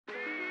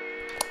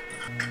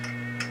My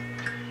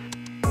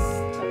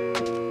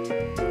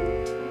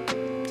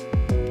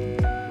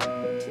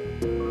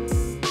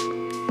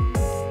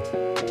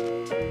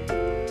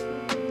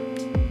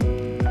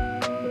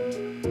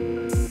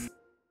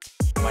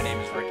name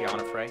is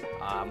Onofre.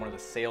 I'm one of the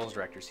sales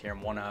directors here.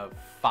 I'm one of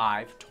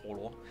 5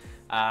 total.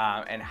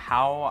 And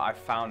how I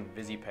found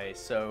VisiPay.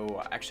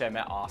 So actually I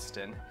met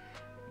Austin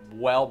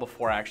well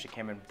before I actually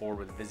came on board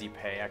with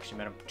VisiPay. I actually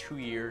met him 2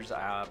 years,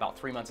 about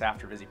 3 months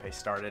after VisiPay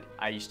started.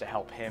 I used to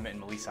help him and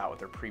Melissa out with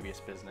their previous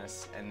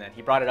business. And then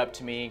he brought it up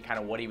to me, kind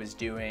of what he was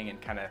doing and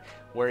kind of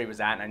where he was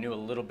at. And I knew a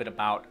little bit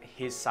about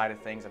his side of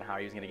things and how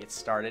he was going to get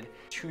started.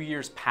 2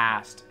 years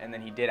passed, and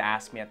then he did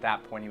ask me at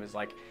that point, he was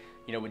like,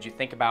 you know, would you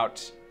think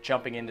about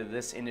jumping into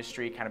this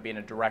industry, kind of being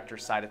a director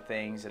side of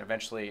things, and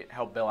eventually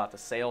help build out the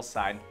sales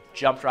side?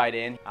 Jumped right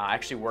in. I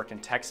actually worked in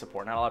tech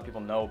support. Not a lot of people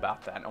know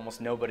about that.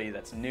 Almost nobody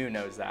that's new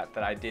knows that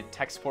I did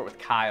tech support with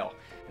Kyle,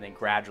 and then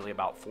gradually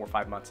about 4 or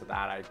 5 months of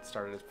that, I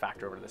started to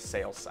factor over to the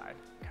sales side,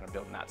 kind of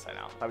building that side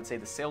out. I would say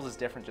the sales is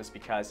different just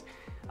because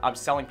I'm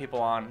selling people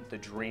on the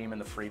dream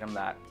and the freedom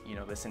that, you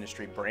know, this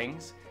industry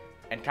brings,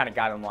 and kind of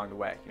guide them along the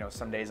way. You know,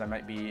 some days I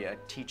might be a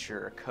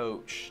teacher, a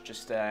coach,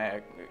 just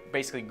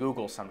basically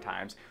Google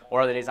sometimes,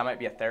 or other days I might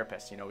be a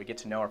therapist. You know, we get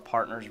to know our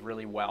partners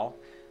really well.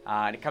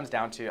 And it comes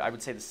down to, I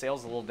would say the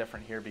sales is a little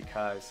different here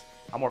because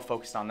I'm more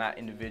focused on that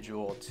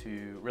individual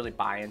to really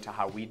buy into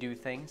how we do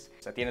things.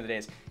 So at the end of the day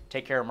is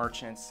take care of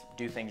merchants,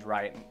 do things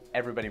right, and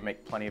everybody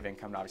make plenty of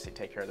income to obviously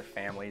take care of their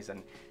families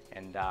and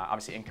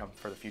obviously income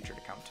for the future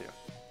to come too.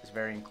 It's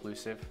very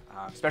inclusive,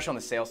 especially on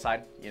the sales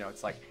side. You know,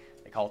 it's like,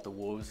 they call it the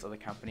wolves of the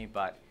company,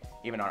 but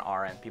even on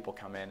our end, people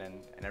come in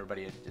and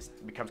everybody just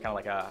becomes kind of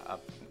like a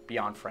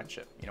beyond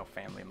friendship, you know,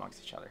 family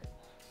amongst each other.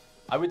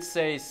 I would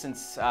say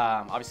since,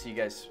 obviously you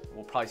guys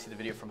will probably see the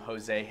video from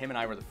Jose, him and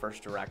I were the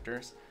first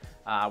directors.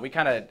 Not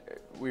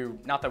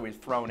that we've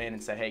thrown in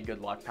and said, hey, good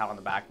luck, pat on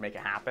the back, make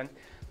it happen.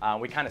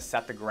 We kind of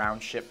set the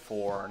ground ship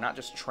for not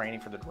just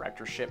training for the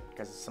directorship,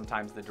 because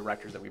sometimes the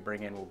directors that we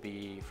bring in will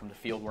be from the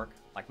field work,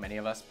 like many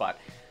of us, but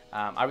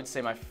I would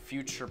say my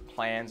future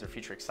plans or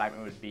future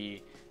excitement would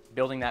be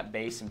building that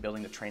base and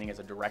building the training as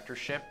a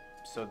directorship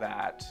so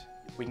that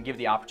we can give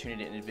the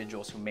opportunity to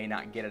individuals who may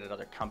not get it at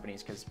other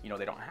companies because, you know,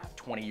 they don't have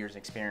 20 years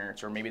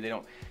experience, or maybe they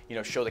don't, you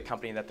know, show the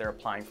company that they're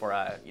applying for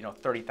a, you know,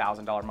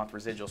 $30,000 a month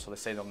residual, so they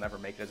say they'll never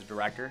make it as a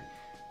director.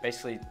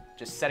 Basically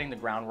just setting the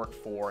groundwork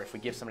for, if we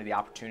give somebody the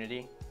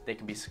opportunity, they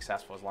can be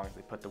successful as long as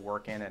they put the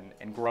work in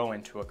and grow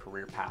into a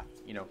career path,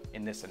 you know,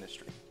 in this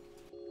industry.